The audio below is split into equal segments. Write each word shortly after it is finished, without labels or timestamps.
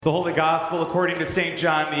The Holy Gospel according to St.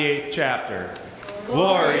 John, the 8th chapter.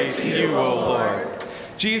 Glory to you, O Lord.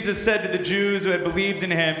 Jesus said to the Jews who had believed in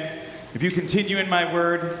him, "If you continue in my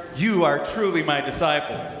word, you are truly my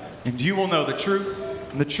disciples, and you will know the truth,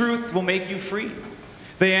 and the truth will make you free."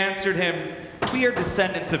 They answered him, "We are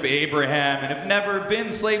descendants of Abraham and have never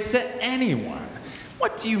been slaves to anyone.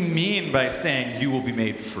 What do you mean by saying you will be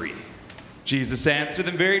made free?" Jesus answered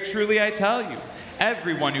them, "Very truly I tell you,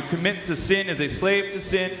 everyone who commits a sin is a slave to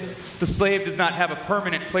sin. The slave does not have a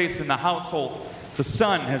permanent place in the household. The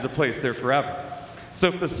Son has a place there forever. So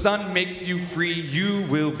if the Son makes you free, you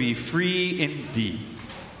will be free indeed."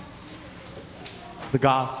 The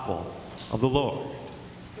Gospel of the Lord.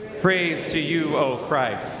 Praise to you, O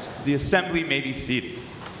Christ. The assembly may be seated.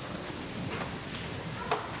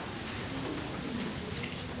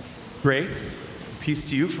 Grace, peace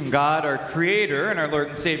to you from God, our Creator, and our Lord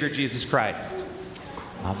and Savior, Jesus Christ.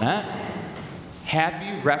 Amen.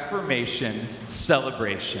 Happy Reformation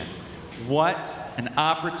celebration. What an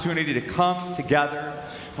opportunity to come together.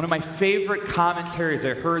 One of my favorite commentaries I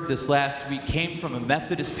heard this last week came from a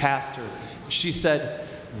Methodist pastor. She said,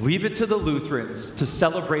 "Leave it to the Lutherans to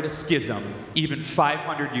celebrate a schism even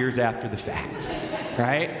 500 years after the fact."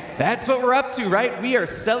 Right? That's what we're up to, right? We are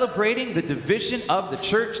celebrating the division of the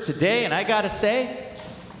church today, and I gotta say,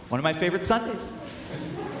 one of my favorite Sundays.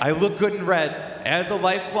 I look good in red. As a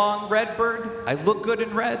lifelong Redbird, I look good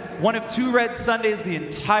in red. One of two red Sundays the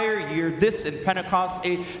entire year, this and Pentecost,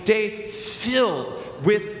 a day filled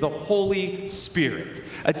with the Holy Spirit.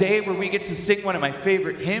 A day where we get to sing one of my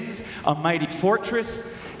favorite hymns, "A Mighty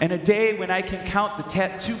Fortress," and a day when I can count the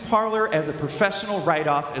tattoo parlor as a professional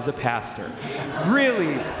write-off as a pastor.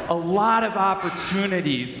 Really, a lot of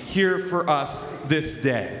opportunities here for us this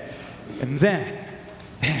day. And then,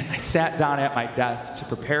 I sat down at my desk to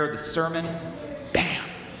prepare the sermon. Bam!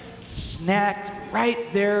 Snapped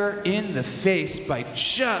right there in the face by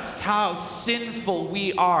just how sinful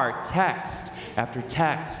we are, text after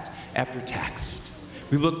text after text.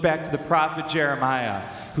 We look back to the prophet Jeremiah,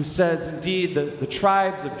 who says, indeed, the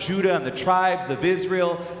tribes of Judah and the tribes of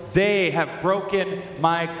Israel, they have broken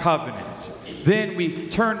my covenant. Then we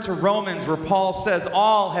turn to Romans, where Paul says,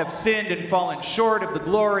 all have sinned and fallen short of the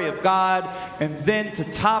glory of God. And then to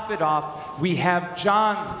top it off, we have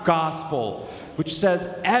John's gospel, which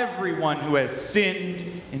says everyone who has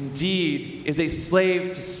sinned indeed is a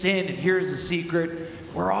slave to sin. And here's the secret: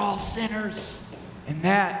 we're all sinners. And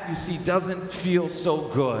that, you see, doesn't feel so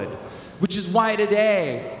good. Which is why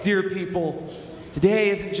today, dear people,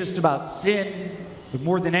 today isn't just about sin, but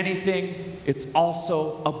more than anything, it's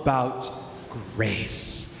also about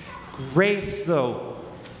grace. Grace, though,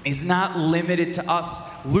 is not limited to us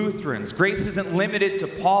Lutherans. Grace isn't limited to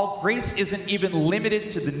Paul. Grace isn't even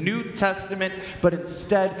limited to the New Testament, but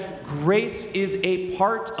instead, grace is a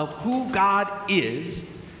part of who God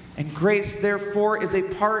is, and grace, therefore, is a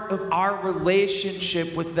part of our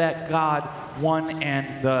relationship with that God, one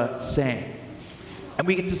and the same. And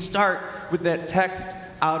we get to start with that text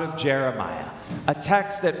out of Jeremiah. A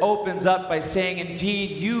text that opens up by saying,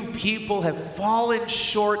 indeed, you people have fallen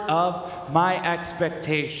short of my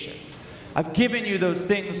expectations. I've given you those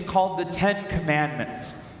things called the 10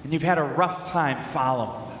 Commandments, and you've had a rough time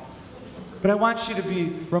following them. But I want you to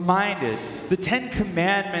be reminded, the 10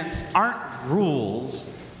 Commandments aren't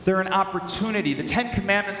rules, they're an opportunity. The 10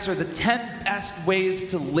 Commandments are the 10 best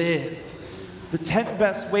ways to live. The 10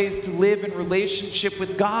 best ways to live in relationship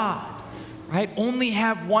with God, right? Only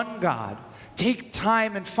have one God. Take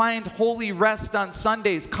time and find holy rest on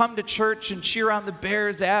Sundays. Come to church and cheer on the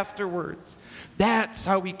Bears afterwards. That's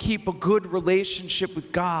how we keep a good relationship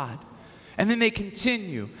with God. And then they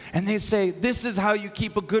continue, and they say, this is how you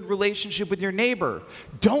keep a good relationship with your neighbor.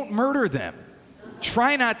 Don't murder them.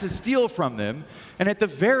 Try not to steal from them. And at the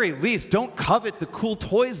very least, don't covet the cool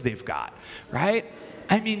toys they've got, right?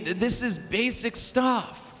 I mean, this is basic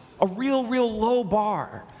stuff. A real low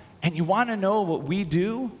bar. And you want to know what we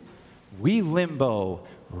do? We limbo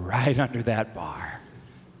right under that bar.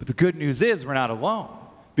 But the good news is we're not alone.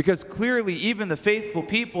 Because clearly even the faithful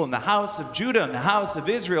people in the house of Judah and the house of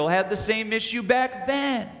Israel had the same issue back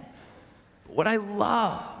then. But what I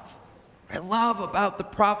love about the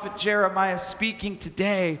prophet Jeremiah speaking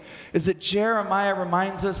today is that Jeremiah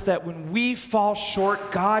reminds us that when we fall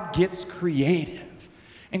short, God gets creative.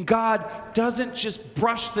 And God doesn't just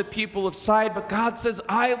brush the people aside, but God says,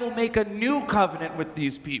 I will make a new covenant with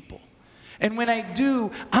these people. And when I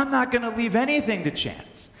do, I'm not going to leave anything to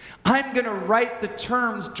chance. I'm going to write the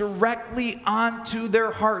terms directly onto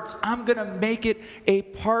their hearts. I'm going to make it a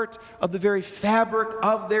part of the very fabric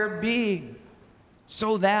of their being,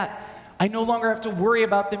 so that I no longer have to worry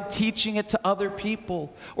about them teaching it to other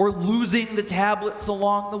people or losing the tablets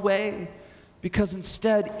along the way, because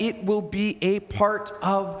instead it will be a part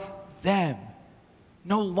of them.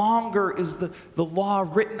 No longer is the law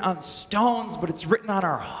written on stones, but it's written on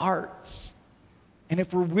our hearts. And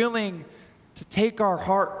if we're willing to take our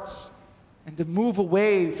hearts and to move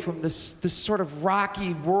away from this sort of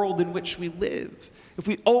rocky world in which we live, if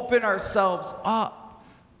we open ourselves up,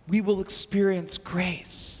 we will experience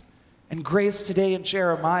grace. And grace today in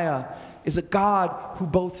Jeremiah is a God who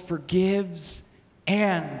both forgives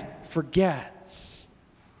and forgets.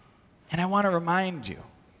 And I want to remind you,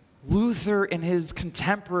 Luther and his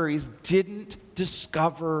contemporaries didn't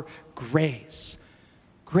discover grace.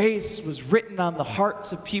 Grace was written on the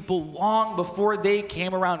hearts of people long before they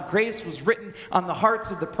came around. Grace was written on the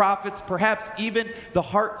hearts of the prophets, perhaps even the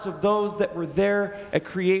hearts of those that were there at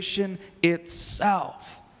creation itself.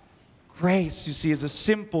 Grace, you see, is a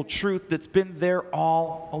simple truth that's been there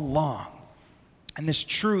all along. And this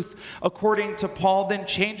truth, according to Paul, then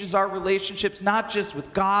changes our relationships not just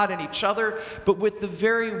with God and each other, but with the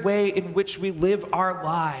very way in which we live our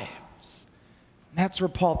lives. And that's where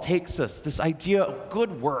Paul takes us, this idea of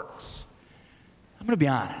good works. I'm going to be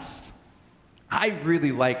honest. I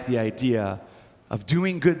really like the idea of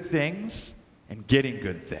doing good things and getting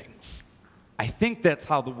good things. I think that's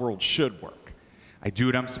how the world should work. I do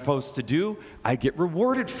what I'm supposed to do, I get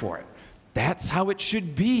rewarded for it. That's how it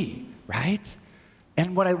should be, right?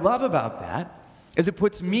 And what I love about that is it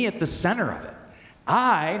puts me at the center of it.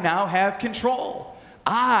 I now have control.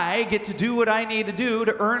 I get to do what I need to do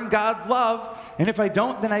to earn God's love, and if I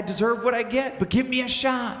don't, then I deserve what I get, but give me a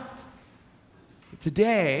shot.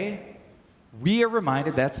 Today, we are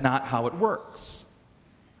reminded that's not how it works.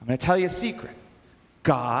 I'm going to tell you a secret.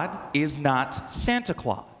 God is not Santa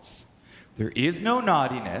Claus. There is no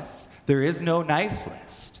naughtiness. There is no nice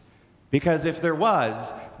list. Because if there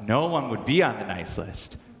was, no one would be on the nice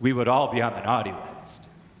list. We would all be on the naughty list.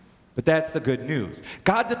 But that's the good news.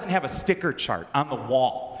 God doesn't have a sticker chart on the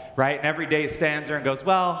wall, right? And every day he stands there and goes,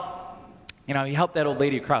 well, you helped that old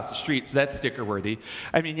lady across the street, so that's sticker worthy.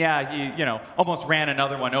 I mean, yeah, he, almost ran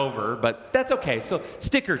another one over, but that's okay. So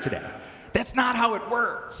sticker today. That's not how it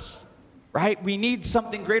works. Right? We need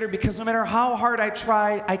something greater, because no matter how hard I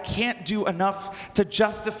try, I can't do enough to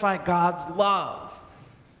justify God's love.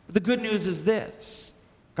 But the good news is this.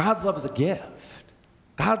 God's love is a gift.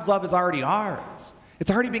 God's love is already ours. It's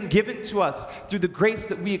already been given to us through the grace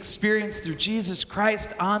that we experience through Jesus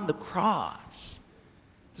Christ on the cross.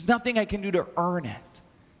 There's nothing I can do to earn it.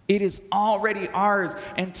 It is already ours.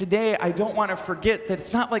 And today, I don't want to forget that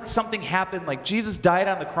it's not like something happened, like Jesus died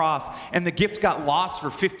on the cross and the gift got lost for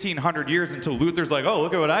 1,500 years until Luther's like, oh,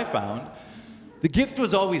 look at what I found. The gift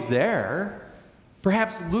was always there.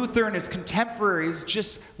 Perhaps Luther and his contemporaries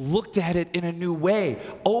just looked at it in a new way,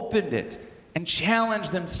 opened it, and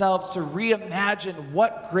challenged themselves to reimagine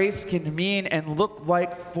what grace can mean and look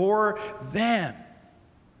like for them.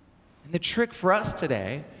 And the trick for us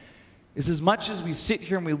today is, as much as we sit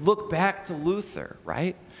here and we look back to Luther,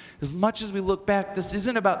 right? As much as we look back, this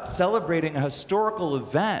isn't about celebrating a historical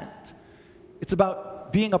event. It's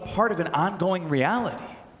about being a part of an ongoing reality.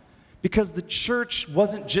 Because the church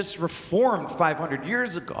wasn't just reformed 500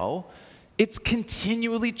 years ago. It's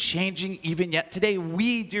continually changing even yet today.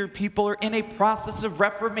 We, dear people, are in a process of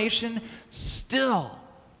reformation still.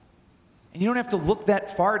 And you don't have to look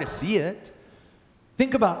that far to see it.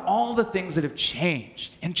 Think about all the things that have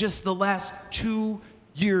changed in just the last 2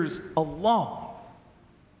 years alone.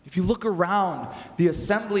 If you look around the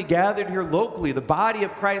assembly gathered here locally, the body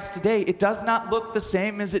of Christ today, it does not look the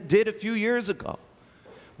same as it did a few years ago.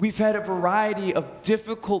 We've had a variety of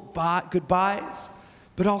difficult goodbyes,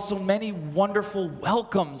 but also many wonderful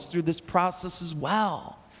welcomes through this process as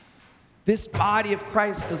well. This body of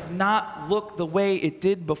Christ does not look the way it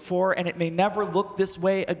did before, and it may never look this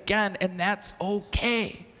way again, and that's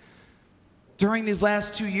okay. During these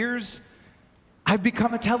last 2 years, I've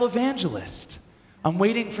become a televangelist. I'm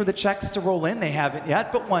waiting for the checks to roll in. They haven't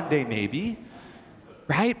yet, but one day maybe,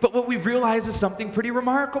 right? But what we've realized is something pretty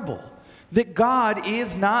remarkable, that God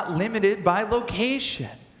is not limited by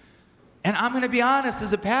location. And I'm going to be honest,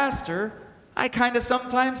 as a pastor, I kind of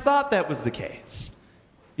sometimes thought that was the case.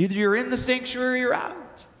 Either you're in the sanctuary or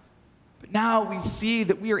out. But now we see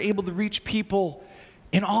that we are able to reach people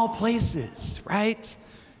in all places, right?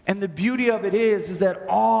 And the beauty of it is that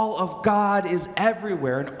all of God is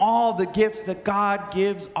everywhere, and all the gifts that God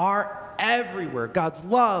gives are everywhere. God's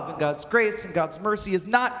love and God's grace and God's mercy is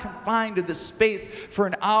not confined to this space for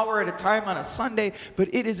an hour at a time on a Sunday, but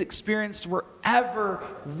it is experienced wherever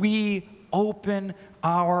we open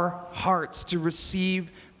our hearts to receive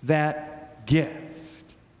that gift.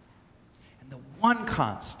 And the one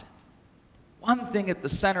constant, one thing at the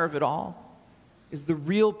center of it all, is the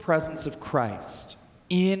real presence of Christ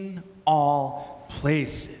in all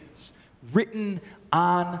places, written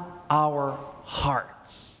on our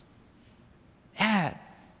hearts. That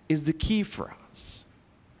is the key for us.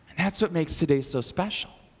 And that's what makes today so special.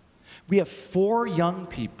 We have 4 young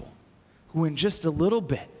people who in just a little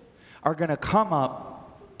bit are going to come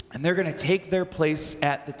up and they're going to take their place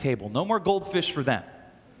at the table. No more goldfish for them.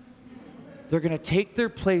 They're going to take their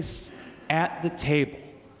place at the table,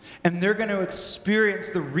 and they're going to experience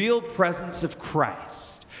the real presence of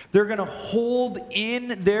Christ. They're going to hold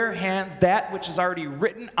in their hands that which is already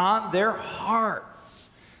written on their hearts,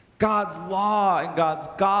 God's law and God's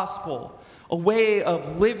gospel, a way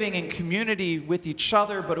of living in community with each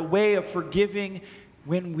other, but a way of forgiving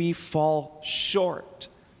when we fall short.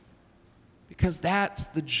 Because that's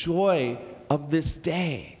the joy of this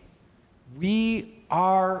day. We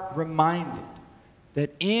are reminded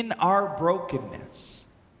that in our brokenness,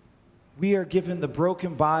 we are given the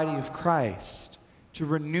broken body of Christ to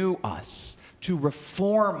renew us, to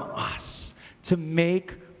reform us, to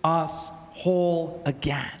make us whole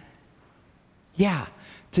again. Yeah,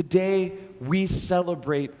 today we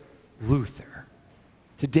celebrate Luther.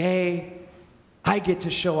 Today I get to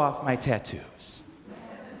show off my tattoos.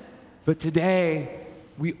 But today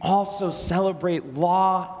we also celebrate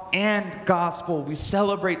law and gospel. We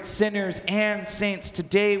celebrate sinners and saints.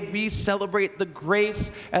 Today we celebrate the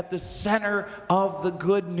grace at the center of the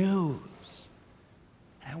good news.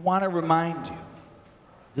 I want to remind you,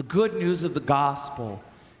 the good news of the gospel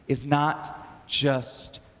is not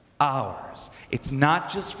just ours. It's not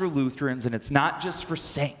just for Lutherans, and it's not just for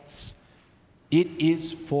saints. It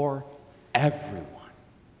is for everyone.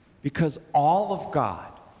 Because all of God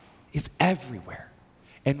is everywhere.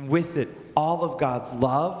 And with it, all of God's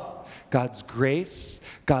love, God's grace,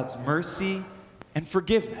 God's mercy, and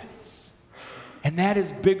forgiveness. And that is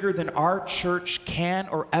bigger than our church can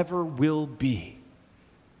or ever will be.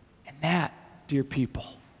 And that, dear people,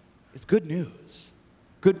 is good news.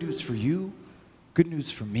 Good news for you, good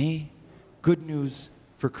news for me, good news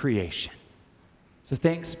for creation. So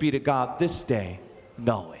thanks be to God this day and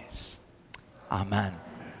always. Amen.